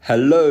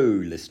Hello,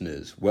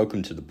 listeners.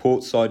 Welcome to the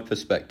Portside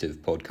Perspective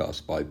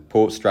podcast by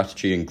Port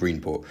Strategy and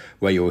GreenPort,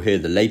 where you'll hear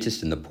the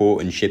latest in the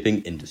port and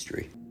shipping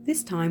industry.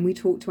 This time we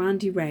talk to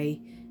Andy Reay,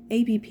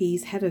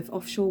 ABP's head of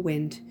offshore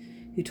wind,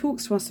 who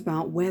talks to us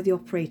about where the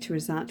operator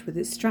is at with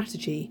its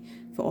strategy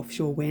for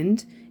offshore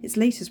wind, its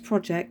latest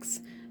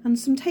projects, and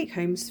some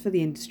take-homes for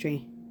the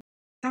industry.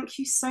 Thank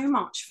you so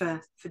much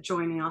for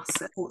joining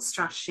us at Port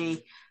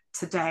Strategy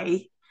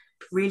today.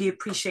 Really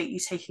appreciate you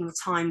taking the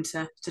time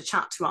to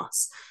chat to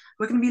us.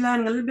 We're going to be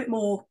learning a little bit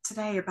more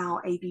today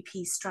about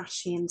ABP's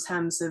strategy in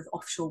terms of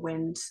offshore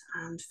wind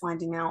and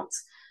finding out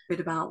a bit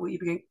about what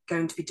you're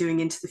going to be doing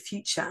into the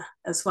future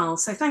as well.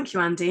 So thank you,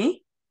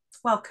 Andy.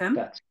 Welcome.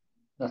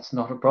 That's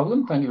not a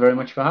problem. Thank you very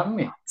much for having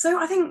me. So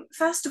I think,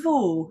 first of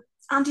all,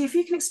 Andy, if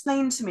you can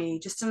explain to me,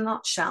 just in a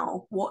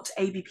nutshell, what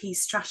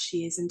ABP's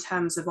strategy is in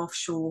terms of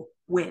offshore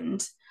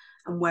wind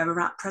and where we're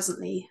at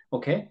presently.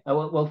 Okay.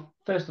 Well,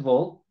 first of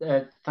all,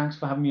 thanks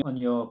for having me on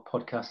your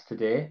podcast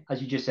today.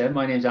 As you just said,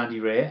 my name's Andy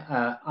Reay.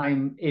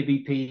 I'm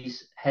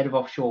ABP's head of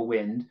offshore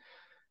wind.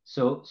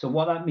 So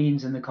what that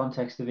means in the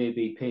context of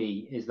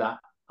ABP is that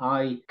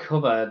I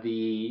cover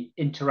the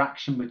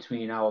interaction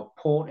between our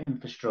port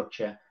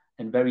infrastructure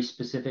and very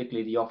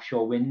specifically the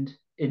offshore wind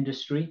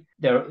industry.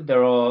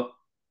 There are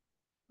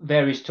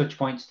various touch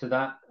points to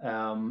that,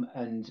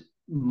 and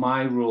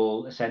my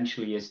role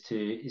essentially is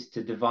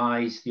to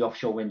devise the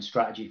offshore wind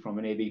strategy from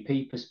an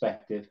ABP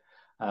perspective,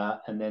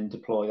 and then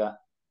deploy that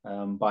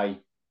by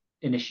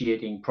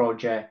initiating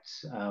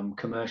projects,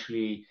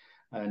 commercially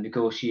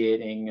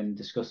negotiating and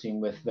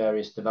discussing with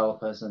various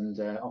developers and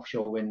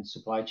offshore wind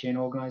supply chain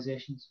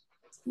organizations.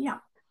 Yeah.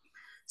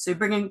 So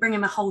bringing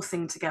the whole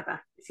thing together,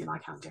 if you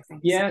like, Andy, I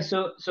think. Yeah,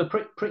 so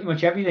pretty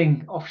much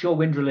everything offshore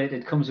wind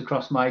related comes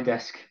across my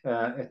desk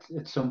at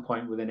some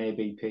point within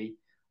ABP.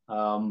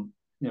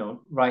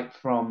 Right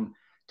from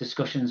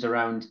discussions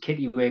around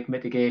kitty-wake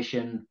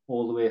mitigation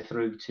all the way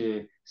through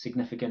to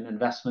significant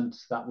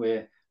investments that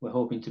we're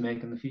hoping to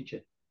make in the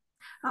future.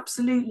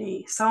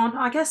 Absolutely. So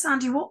I guess,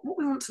 Andy, what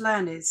we want to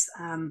learn is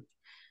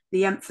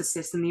the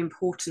emphasis and the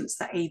importance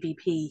that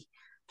ABP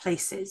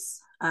places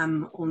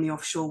on the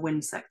offshore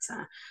wind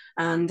sector,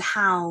 and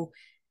how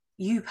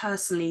you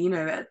personally,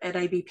 at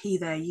ABP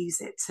there, use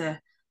it to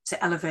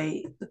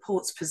elevate the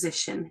port's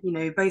position,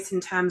 both in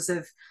terms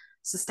of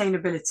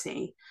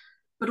sustainability,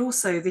 but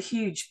also the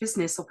huge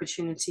business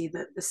opportunity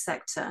that the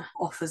sector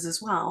offers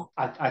as well.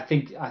 I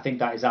think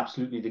that is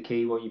absolutely the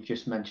key, what you've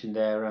just mentioned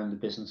there around the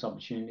business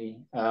opportunity.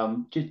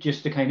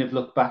 Just to kind of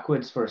look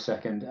backwards for a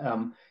second,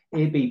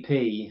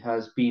 ABP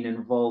has been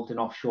involved in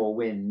offshore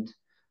wind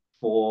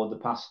for the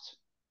past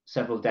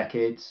several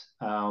decades,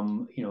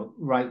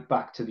 right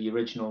back to the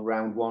original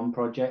round one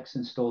projects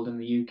installed in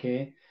the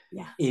UK.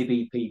 Yes.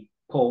 ABP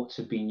ports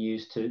have been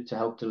used to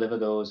help deliver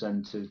those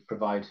and to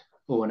provide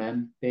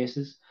O&M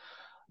bases.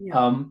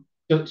 Yeah.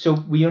 So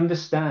we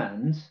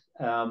understand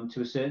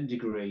to a certain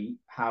degree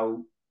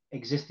how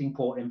existing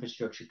port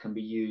infrastructure can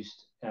be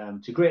used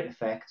to great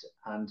effect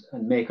and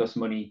make us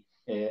money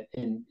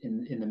in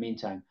the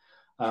meantime.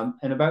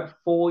 And about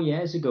 5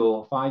 years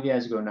ago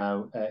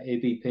now,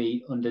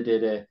 ABP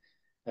underdid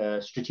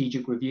a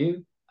strategic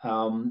review,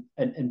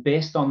 and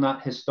based on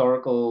that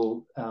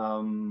historical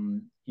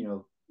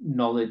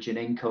knowledge and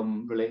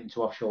income relating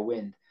to offshore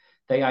wind,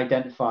 they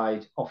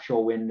identified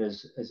offshore wind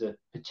as a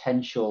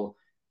potential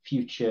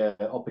future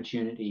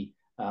opportunity,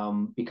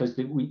 because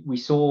we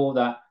saw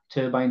that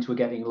turbines were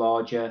getting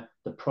larger,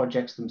 the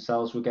projects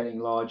themselves were getting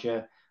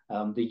larger.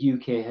 The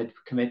UK had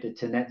committed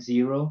to net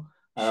zero,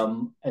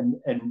 and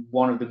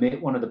one of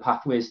the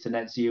pathways to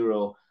net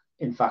zero,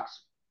 in fact,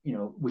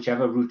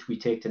 whichever route we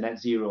take to net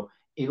zero,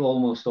 it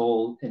almost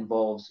all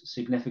involves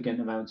significant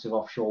amounts of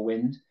offshore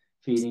wind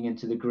feeding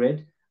into the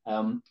grid.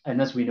 And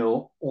as we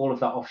know, all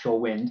of that offshore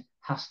wind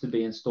has to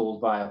be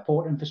installed via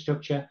port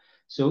infrastructure.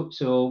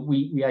 So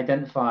we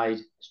identified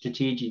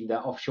strategically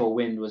that offshore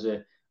wind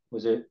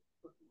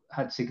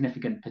had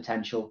significant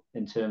potential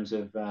in terms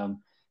of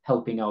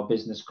helping our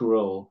business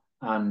grow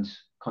and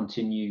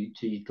continue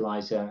to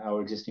utilize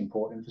our existing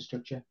port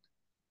infrastructure.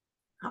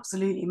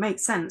 Absolutely,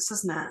 makes sense,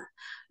 doesn't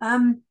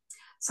it?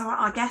 So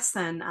I guess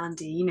then,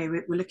 Andy,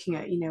 we're looking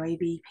at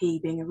ABP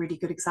being a really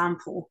good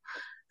example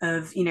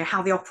of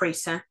how the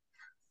operator,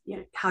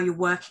 how you're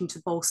working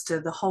to bolster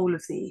the whole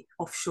of the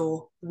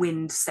offshore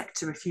wind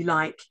sector, if you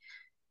like,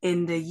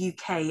 in the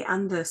UK,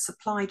 and the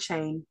supply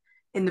chain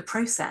in the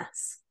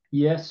process.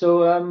 Yeah,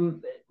 so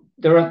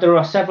there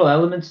are several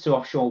elements to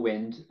offshore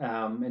wind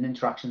and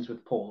interactions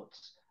with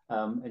ports,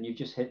 and you've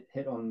just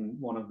hit on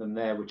one of them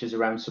there, which is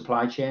around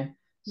supply chain.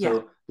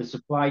 So the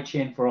supply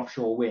chain for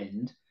offshore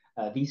wind,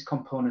 these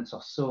components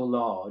are so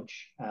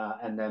large,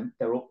 and then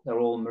they're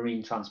all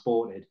marine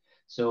transported.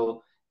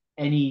 So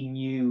any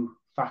new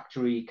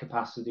factory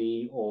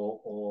capacity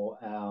or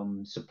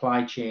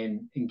supply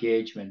chain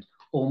engagement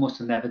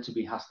almost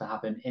inevitably has to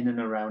happen in and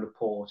around a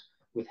port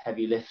with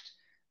heavy lift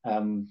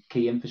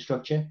key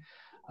infrastructure.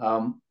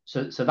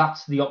 So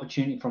that's the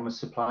opportunity from a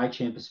supply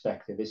chain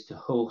perspective, is to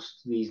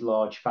host these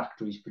large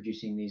factories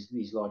producing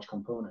these large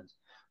components.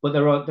 But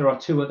there are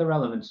two other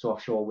elements to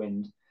offshore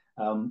wind.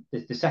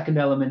 The second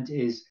element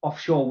is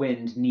offshore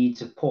wind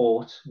needs a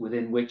port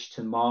within which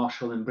to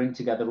marshal and bring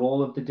together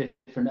all of the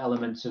different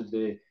elements of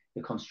the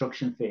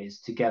construction phase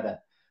together.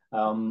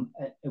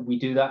 We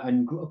do that up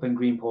in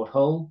GreenPort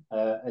Hull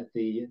at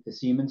the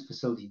Siemens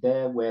facility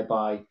there,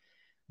 whereby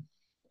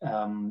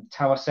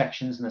tower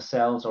sections and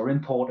nacelles are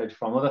imported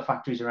from other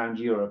factories around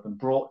Europe and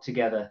brought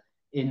together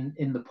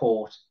in the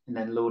port and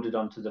then loaded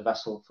onto the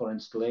vessel for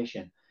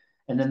installation.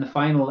 And then the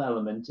final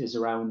element is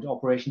around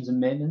operations and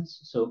maintenance.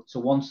 So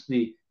once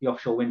the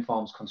offshore wind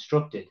farm is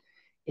constructed,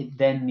 it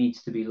then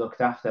needs to be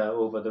looked after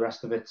over the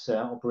rest of its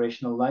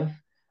operational life.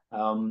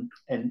 And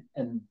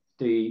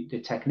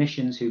the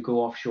technicians who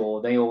go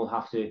offshore, they all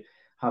have to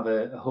have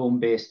a home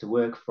base to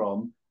work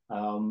from.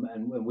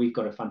 And we've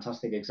got a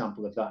fantastic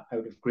example of that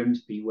out of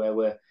Grimsby, where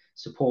we're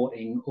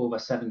supporting over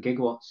 7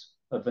 gigawatts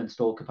of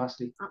installed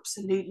capacity.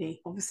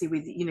 Absolutely. Obviously,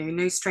 with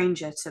no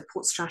stranger to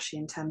port strategy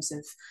in terms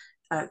of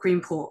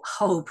GreenPort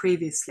Hull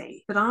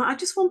previously. But I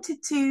just wanted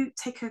to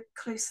take a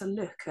closer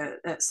look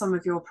at some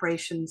of your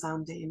operations,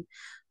 Andy. And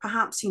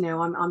perhaps,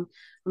 I'm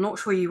not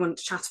sure you want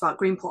to chat about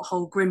GreenPort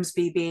Hull,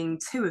 Grimsby being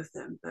 2 of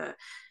them, but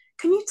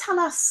can you tell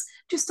us,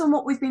 just on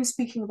what we've been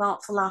speaking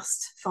about for the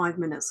last 5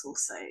 minutes or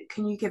so,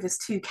 can you give us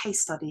 2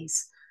 case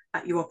studies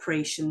at your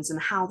operations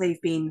and how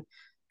they've been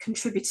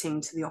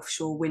contributing to the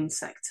offshore wind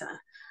sector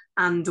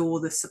and or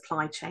the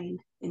supply chain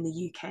in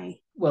the UK?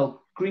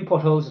 Well,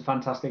 GreenPort Hull is a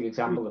fantastic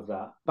example of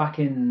that. Back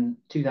in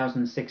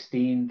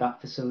 2016,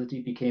 that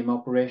facility became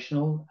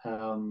operational,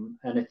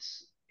 and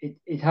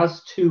it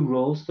has 2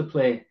 roles to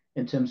play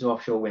in terms of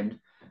offshore wind.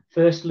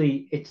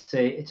 Firstly, it's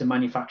a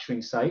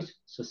manufacturing site.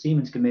 So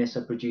Siemens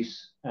Gamesa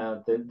produce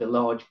the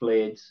large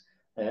blades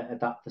at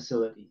that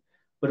facility.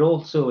 But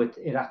also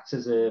it acts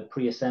as a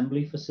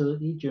pre-assembly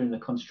facility during the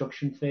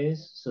construction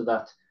phase, so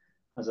that,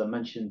 as I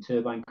mentioned,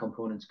 turbine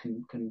components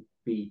can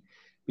be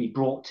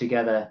brought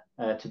together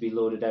to be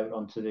loaded out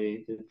onto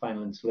the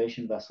final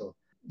installation vessel.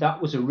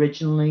 That was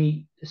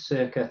originally a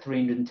circa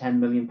 £310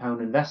 million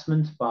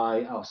investment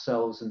by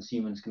ourselves and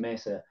Siemens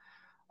Gamesa.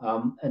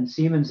 And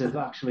Siemens have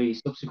actually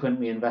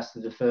subsequently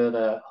invested a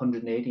further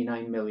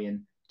 189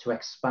 million to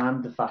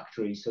expand the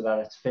factory so that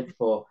it's fit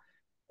for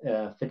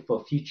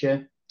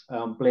future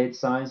blade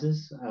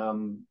sizes,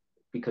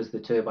 because the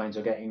turbines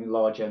are getting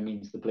larger,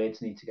 means the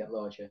blades need to get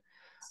larger.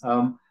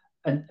 And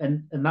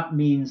that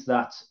means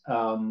that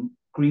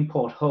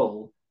GreenPort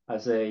Hull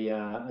as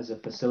a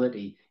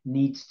facility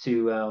needs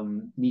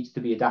to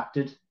be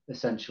adapted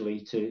essentially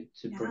to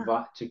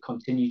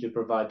continue to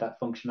provide that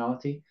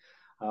functionality.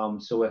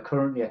 So we're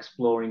currently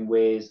exploring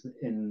ways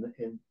in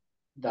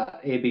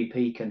that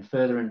ABP can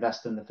further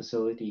invest in the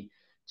facility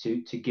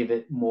to give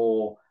it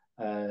more,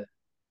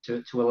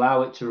 to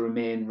allow it to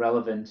remain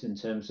relevant in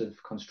terms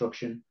of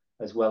construction,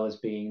 as well as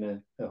being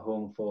a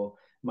home for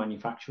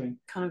manufacturing.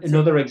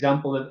 Another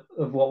example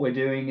of what we're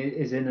doing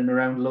is in and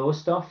around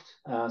Lowestoft.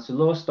 So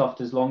Lowestoft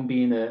has long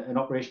been an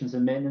operations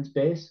and maintenance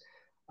base,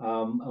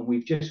 and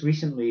we've just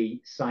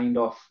recently signed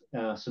off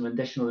some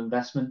additional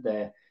investment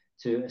there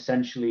to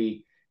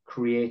essentially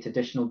create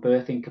additional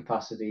berthing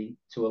capacity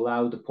to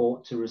allow the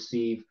port to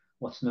receive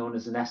what's known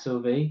as an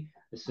SOV,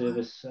 a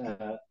service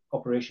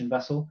operation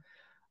vessel.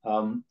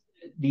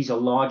 These are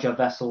larger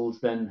vessels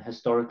than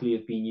historically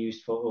have been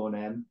used for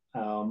O&M,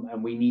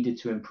 and we needed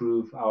to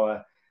improve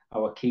our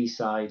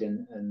quayside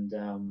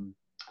and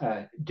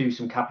do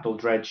some capital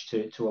dredge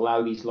to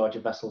allow these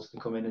larger vessels to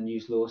come in and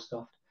use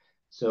Lowestoft.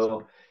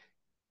 So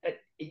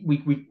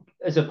we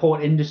as a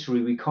port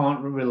industry, we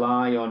can't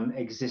rely on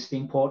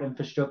existing port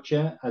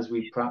infrastructure as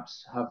we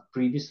perhaps have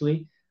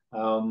previously,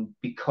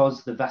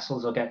 because the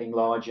vessels are getting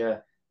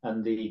larger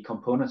and the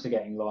components are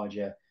getting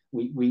larger.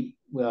 We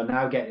are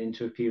now getting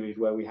into a period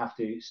where we have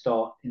to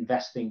start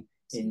investing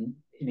in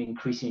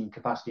increasing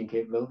capacity and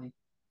capability.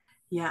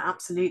 Yeah,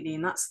 absolutely,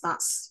 and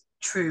that's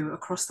true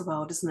across the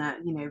world, isn't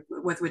it?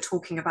 Whether we're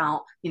talking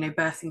about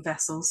berthing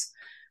vessels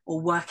or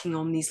working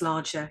on these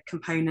larger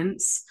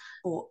components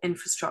or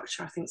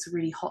infrastructure, I think it's a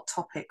really hot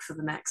topic for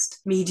the next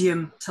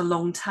medium to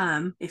long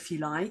term, if you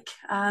like.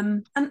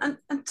 And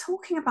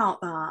talking about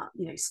that,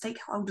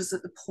 stakeholders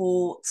at the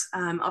port,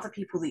 other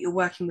people that you're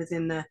working with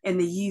in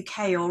the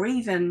UK, or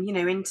even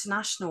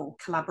international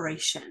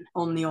collaboration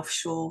on the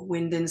offshore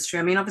wind industry.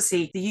 I mean,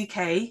 obviously the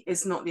UK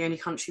is not the only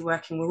country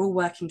working. We're all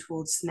working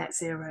towards net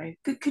zero.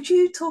 Could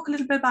you talk a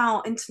little bit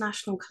about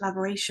international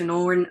collaboration,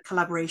 or in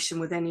collaboration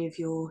with any of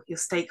your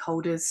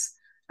stakeholders,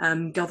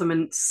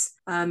 governments,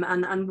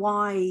 and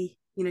why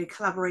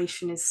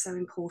collaboration is so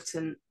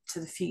important to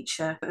the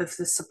future of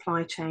the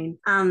supply chain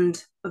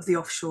and of the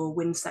offshore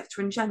wind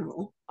sector in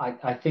general?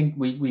 I think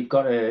we've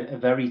got a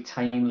very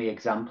timely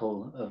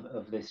example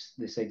of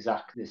this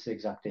exact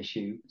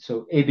issue.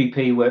 So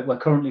ABP, we're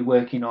currently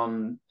working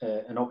on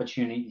an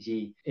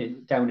opportunity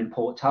down in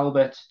Port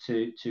Talbot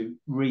to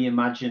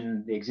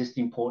reimagine the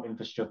existing port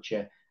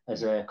infrastructure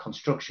as a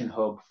construction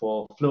hub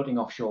for floating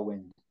offshore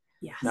wind.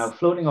 Yes. Now,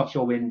 floating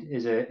offshore wind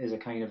is a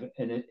kind of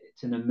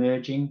it's an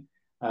emerging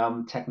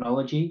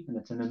technology, and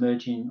it's an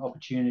emerging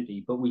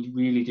opportunity. But we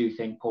really do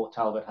think Port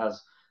Talbot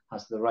has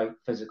the right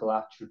physical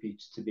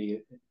attributes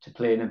to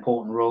play an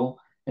important role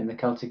in the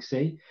Celtic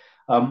Sea.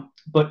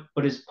 But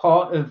as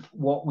part of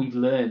what we've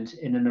learned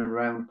in and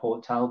around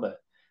Port Talbot,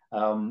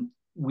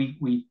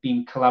 we've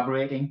been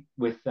collaborating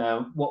with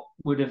what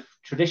would have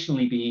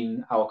traditionally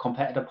been our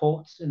competitor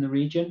ports in the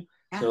region.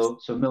 Yes.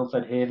 So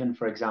Milford Haven,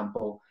 for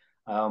example,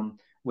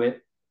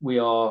 we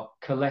are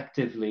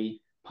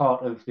collectively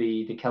part of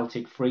the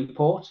Celtic Free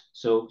Port.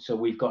 So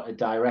we've got a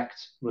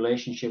direct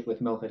relationship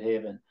with Milford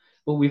Haven,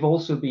 but we've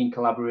also been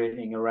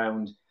collaborating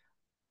around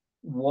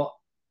what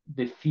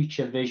the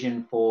future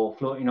vision for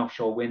floating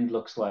offshore wind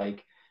looks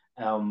like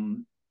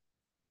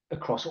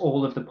across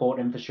all of the port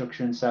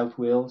infrastructure in South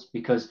Wales,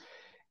 because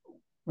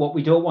what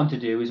we don't want to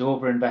do is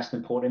overinvest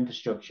in port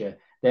infrastructure.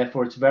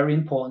 Therefore, it's very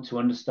important to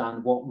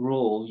understand what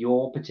role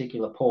your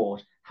particular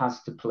port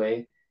has to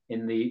play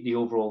in the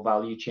overall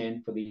value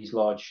chain for these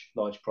large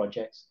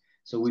projects.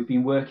 So we've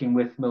been working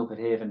with Milford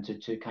Haven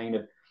to kind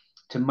of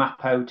to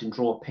map out and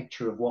draw a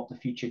picture of what the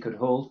future could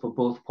hold for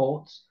both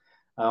ports.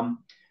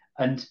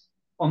 And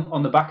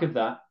on the back of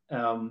that,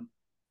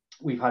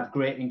 we've had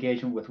great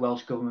engagement with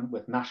Welsh Government,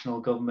 with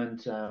national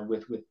government,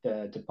 with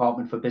the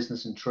Department for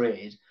Business and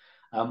Trade,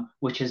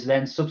 which has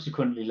then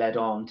subsequently led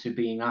on to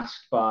being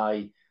asked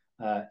by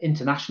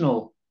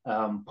international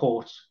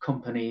port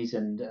companies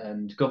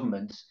and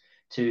governments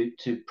to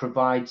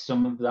provide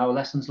some of our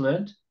lessons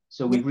learned.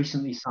 So we've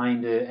recently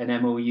signed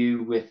an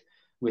MOU with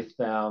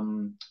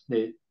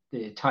the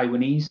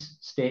Taiwanese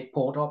state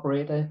port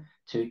operator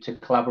to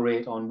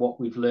collaborate on what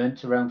we've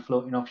learned around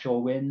floating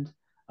offshore wind.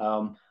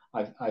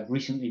 I've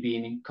recently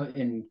been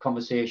in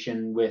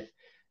conversation with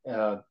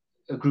a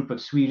group of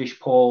Swedish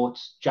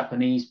ports,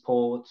 Japanese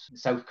ports,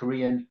 South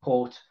Korean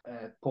port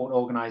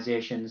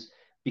organizations,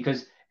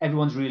 because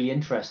everyone's really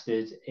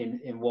interested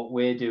in what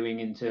we're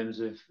doing in terms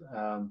of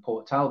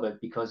Port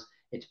Talbot, because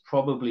it's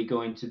probably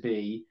going to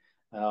be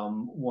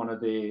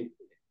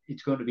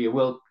it's going to be a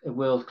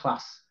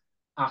world-class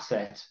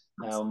asset,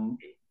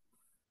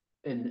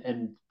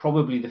 and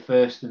probably the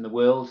first in the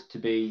world to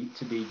be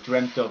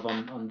dreamt of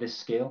on this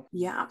scale.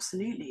 Yeah,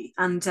 absolutely.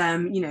 And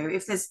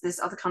if there's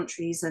other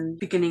countries and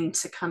beginning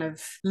to kind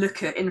of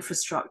look at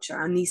infrastructure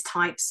and these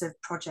types of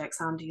projects,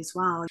 Andy, as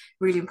well,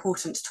 really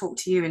important to talk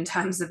to you in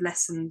terms of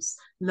lessons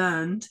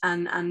learned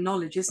and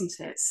knowledge, isn't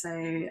it?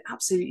 So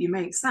absolutely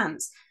makes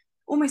sense.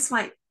 Almost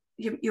like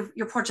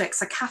your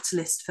project's a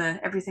catalyst for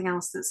everything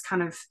else that's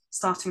kind of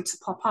starting to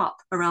pop up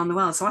around the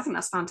world. So I think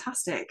that's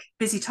fantastic.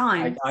 Busy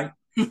time.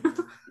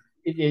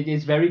 It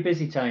is very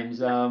busy times.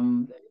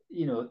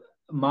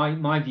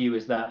 My view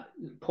is that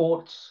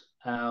ports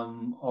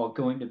are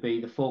going to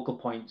be the focal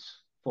points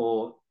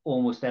for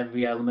almost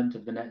every element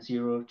of the net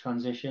zero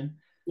transition.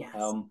 Yes.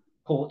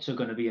 Ports are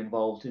going to be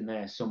involved in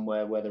there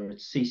somewhere, whether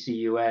it's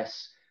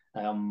CCUS,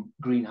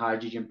 green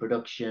hydrogen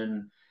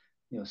production,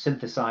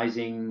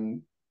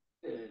 synthesizing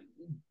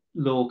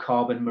low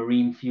carbon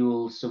marine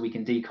fuels so we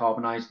can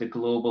decarbonize the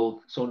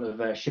global sort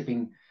of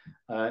shipping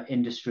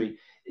industry.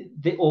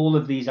 All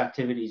of these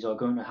activities are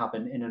going to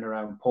happen in and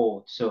around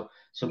ports. So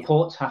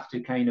ports have to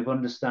kind of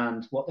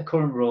understand what the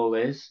current role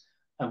is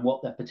and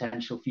what their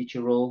potential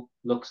future role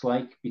looks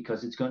like,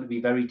 because it's going to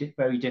be very,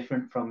 very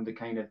different from the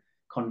kind of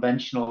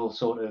conventional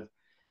sort of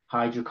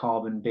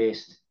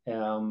hydrocarbon-based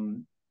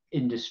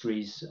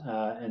industries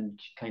and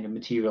kind of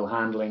material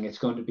handling. It's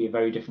going to be a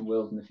very different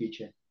world in the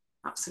future.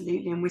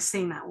 Absolutely, and we're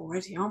seeing that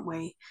already, aren't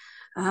we?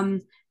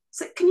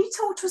 So can you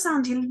talk to us,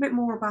 Andy, a little bit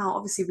more about,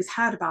 obviously we've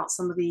heard about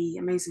some of the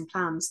amazing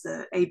plans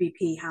that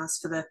ABP has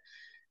for the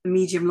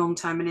medium, long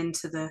term and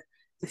into the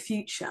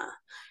future.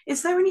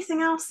 Is there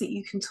anything else that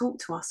you can talk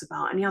to us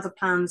about? Any other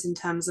plans in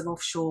terms of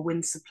offshore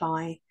wind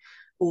supply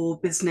or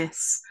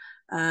business?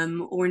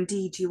 Or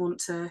indeed, do you want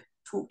to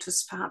talk to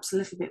us perhaps a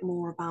little bit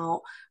more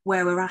about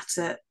where we're at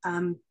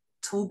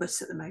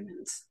Talbot at the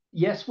moment?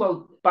 Yes,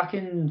 well, back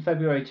in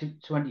February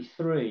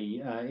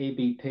 23,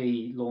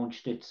 ABP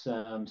launched its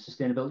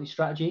sustainability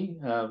strategy,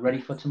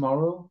 Ready for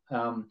Tomorrow.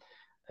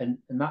 And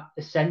that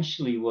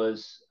essentially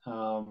was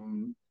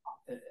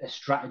a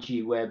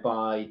strategy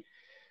whereby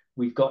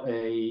we've got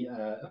a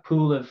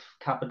pool of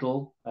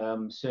capital,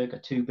 circa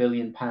 £2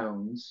 billion,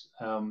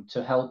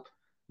 to help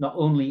not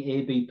only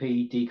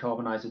ABP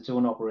decarbonise its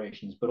own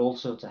operations, but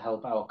also to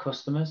help our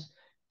customers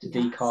to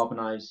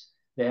decarbonise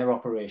their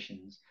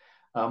operations.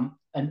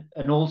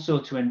 And also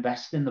to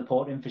invest in the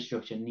port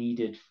infrastructure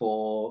needed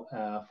for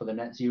the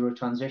net zero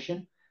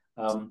transition,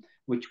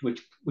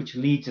 which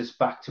leads us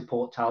back to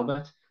Port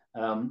Talbot.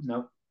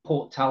 Now,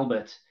 Port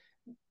Talbot,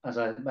 as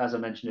I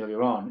mentioned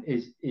earlier on,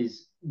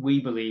 is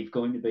we believe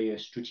going to be a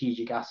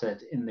strategic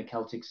asset in the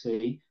Celtic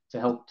Sea to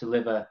help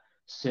deliver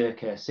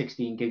circa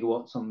 16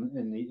 gigawatts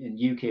in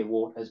UK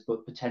waters,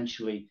 but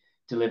potentially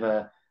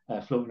deliver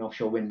floating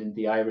offshore wind in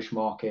the Irish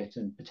market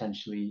and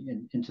potentially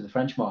into the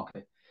French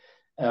market.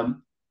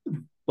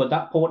 But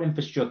that port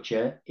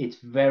infrastructure, it's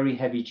very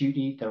heavy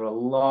duty. There are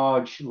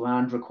large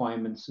land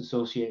requirements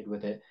associated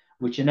with it,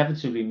 which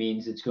inevitably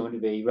means it's going to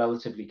be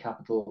relatively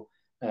capital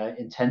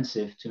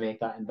intensive to make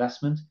that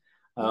investment.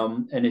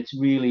 And it's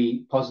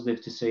really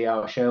positive to see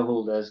our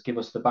shareholders give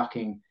us the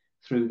backing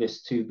through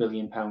this £2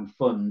 billion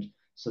fund,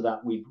 so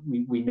that we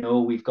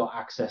know we've got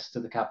access to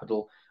the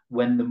capital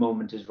when the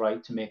moment is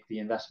right to make the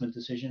investment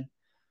decision.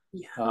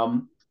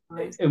 And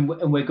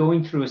we're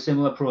going through a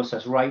similar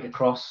process right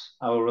across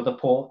our other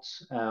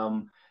ports.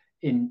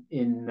 In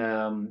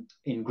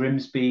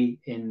Grimsby,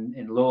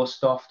 in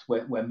Lowestoft,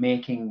 we're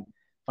making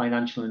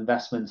financial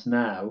investments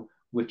now,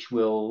 which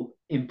will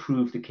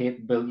improve the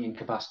capability and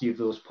capacity of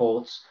those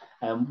ports,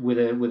 with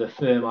a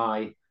firm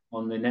eye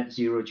on the net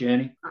zero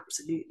journey.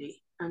 Absolutely.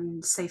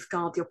 And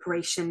safeguard the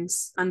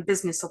operations and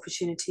business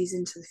opportunities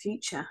into the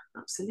future.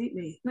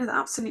 Absolutely. No, that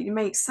absolutely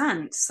makes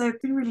sense. So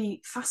it's been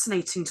really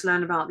fascinating to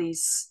learn about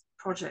these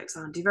projects,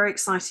 Andy. Very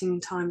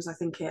exciting times, I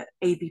think, at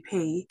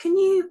ABP. Can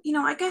you,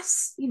 I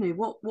guess,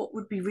 what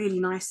would be really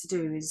nice to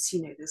do is,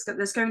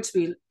 there's going to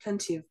be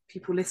plenty of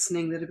people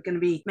listening that are going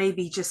to be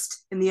maybe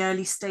just in the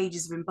early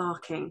stages of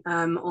embarking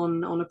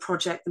on a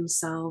project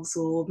themselves,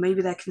 or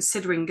maybe they're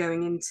considering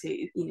going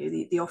into,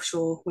 the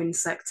offshore wind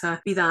sector,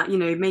 be that,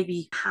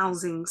 maybe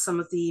housing some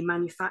of the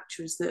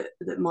manufacturers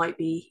that might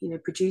be,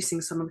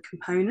 producing some of the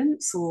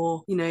components,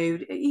 or,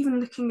 even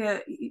looking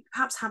at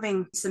perhaps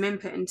having some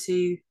input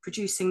into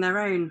producing their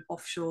own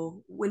offshore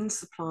wind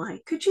supply.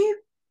 Could you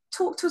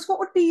talk to us? What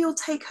would be your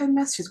take-home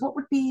messages? What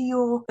would be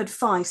your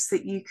advice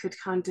that you could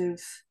kind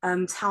of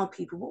tell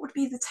people? What would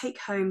be the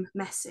take-home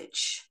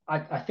message?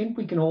 I think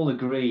we can all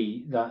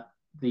agree that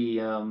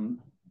the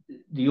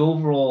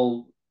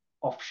overall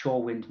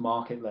offshore wind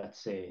market,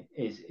 let's say,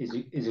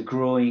 is a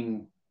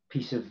growing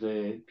piece of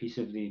the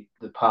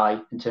pie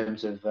in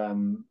terms of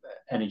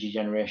energy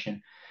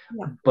generation.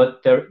 Yeah.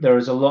 But there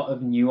is a lot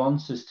of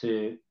nuances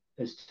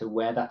as to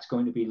where that's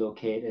going to be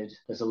located.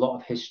 There's a lot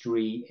of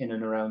history in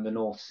and around the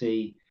North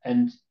Sea,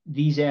 and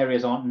these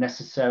areas aren't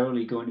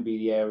necessarily going to be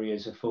the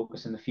areas of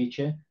focus in the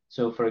future.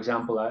 So, for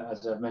example,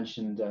 as I've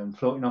mentioned,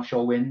 floating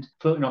offshore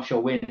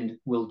wind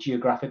will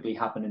geographically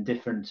happen in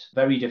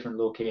very different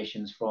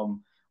locations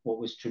from what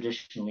was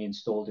traditionally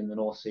installed in the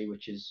North Sea,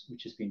 which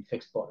has been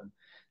fixed bottom.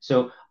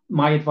 So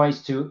my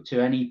advice to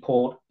any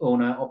port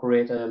owner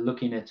operator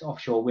looking at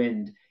offshore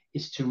wind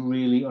is to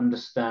really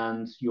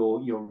understand your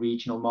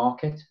regional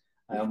market.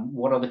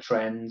 What are the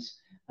trends?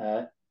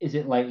 Is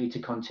it likely to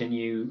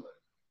continue,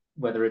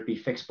 whether it be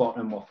fixed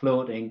bottom or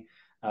floating?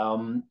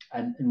 And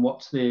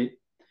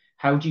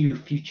how do you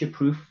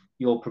future-proof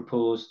your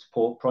proposed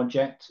port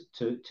project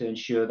to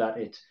ensure that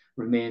it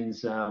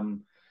remains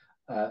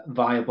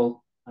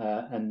viable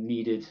and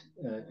needed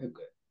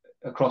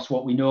across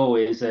what we know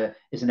is an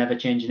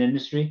ever-changing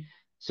industry?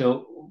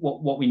 So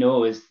what we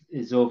know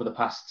is over the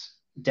past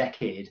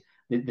decade,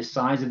 the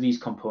size of these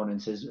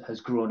components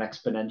has grown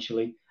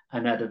exponentially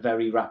and at a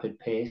very rapid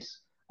pace.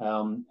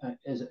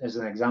 As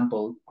an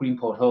example,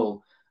 GreenPort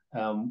Hull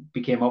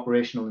became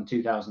operational in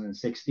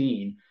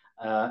 2016,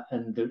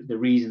 and the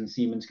reason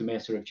Siemens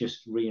Gamesa have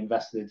just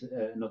reinvested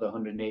another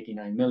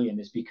 189 million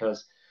is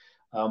because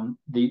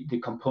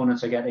the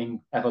components are getting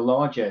ever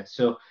larger.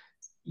 So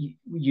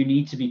you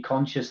need to be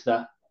conscious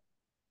that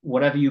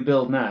whatever you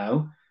build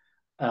now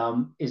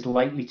is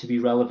likely to be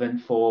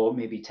relevant for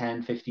maybe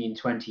 10, 15,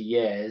 20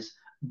 years,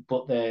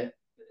 but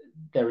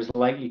there is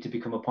likely to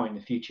become a point in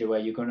the future where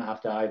you're going to have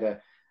to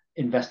either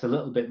invest a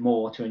little bit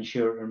more to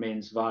ensure it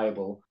remains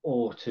viable,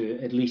 or to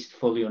at least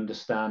fully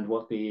understand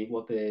what the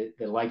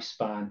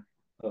lifespan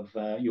of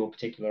your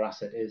particular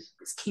asset is.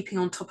 It's keeping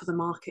on top of the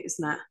market,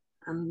 isn't it?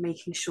 And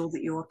making sure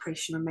that your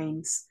operation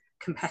remains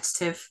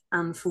competitive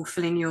and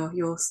fulfilling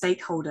your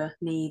stakeholder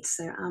needs.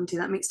 So, Andy,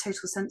 that makes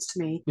total sense to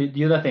me.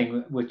 The other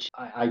thing which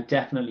I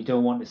definitely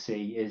don't want to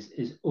see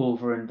is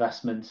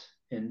over-investment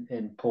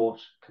in port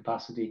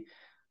capacity.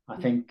 I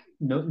think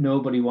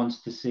nobody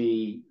wants to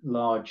see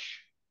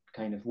large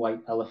kind of white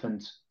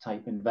elephant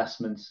type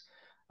investments,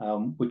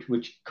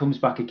 which comes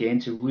back again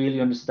to really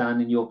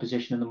understanding your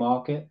position in the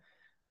market.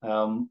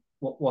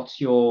 What's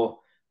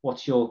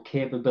your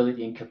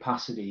capability and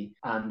capacity,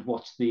 and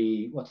what's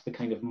the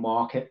kind of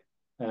market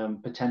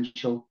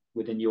potential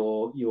within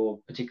your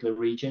particular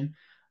region?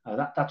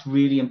 That's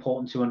really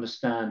important to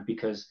understand,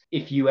 because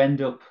if you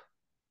end up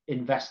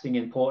investing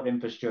in port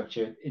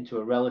infrastructure into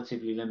a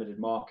relatively limited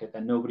market,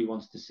 then nobody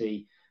wants to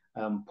see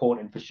port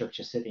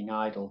infrastructure sitting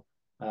idle.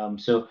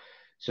 So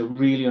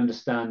really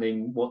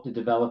understanding what the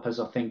developers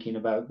are thinking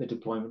about the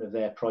deployment of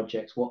their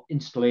projects, what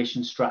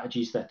installation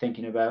strategies they're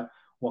thinking about,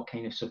 what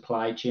kind of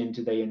supply chain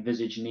do they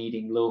envisage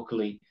needing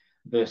locally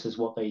versus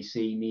what they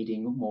see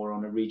needing more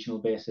on a regional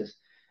basis.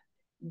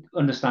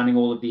 Understanding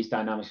all of these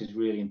dynamics is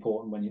really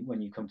important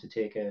when you come to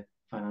take a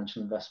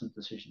financial investment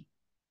decision.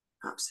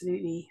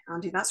 Absolutely,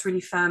 Andy. That's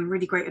really firm,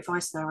 really great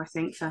advice there, I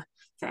think, for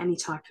any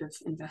type of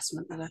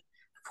investment that a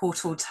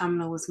port or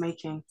terminal was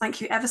making.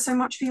 Thank you ever so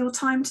much for your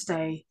time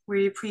today.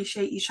 Really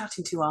appreciate you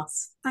chatting to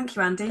us. Thank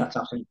you, Andy. That's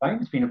absolutely fine.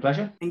 It's been a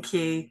pleasure. Thank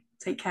you.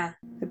 Take care.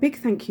 A big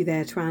thank you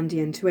there to Andy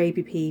and to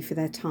ABP for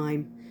their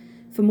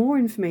time. For more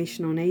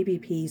information on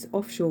ABP's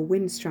offshore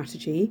wind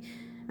strategy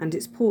and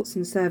its ports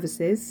and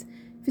services,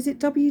 visit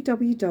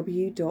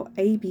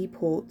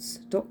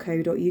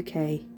www.abports.co.uk.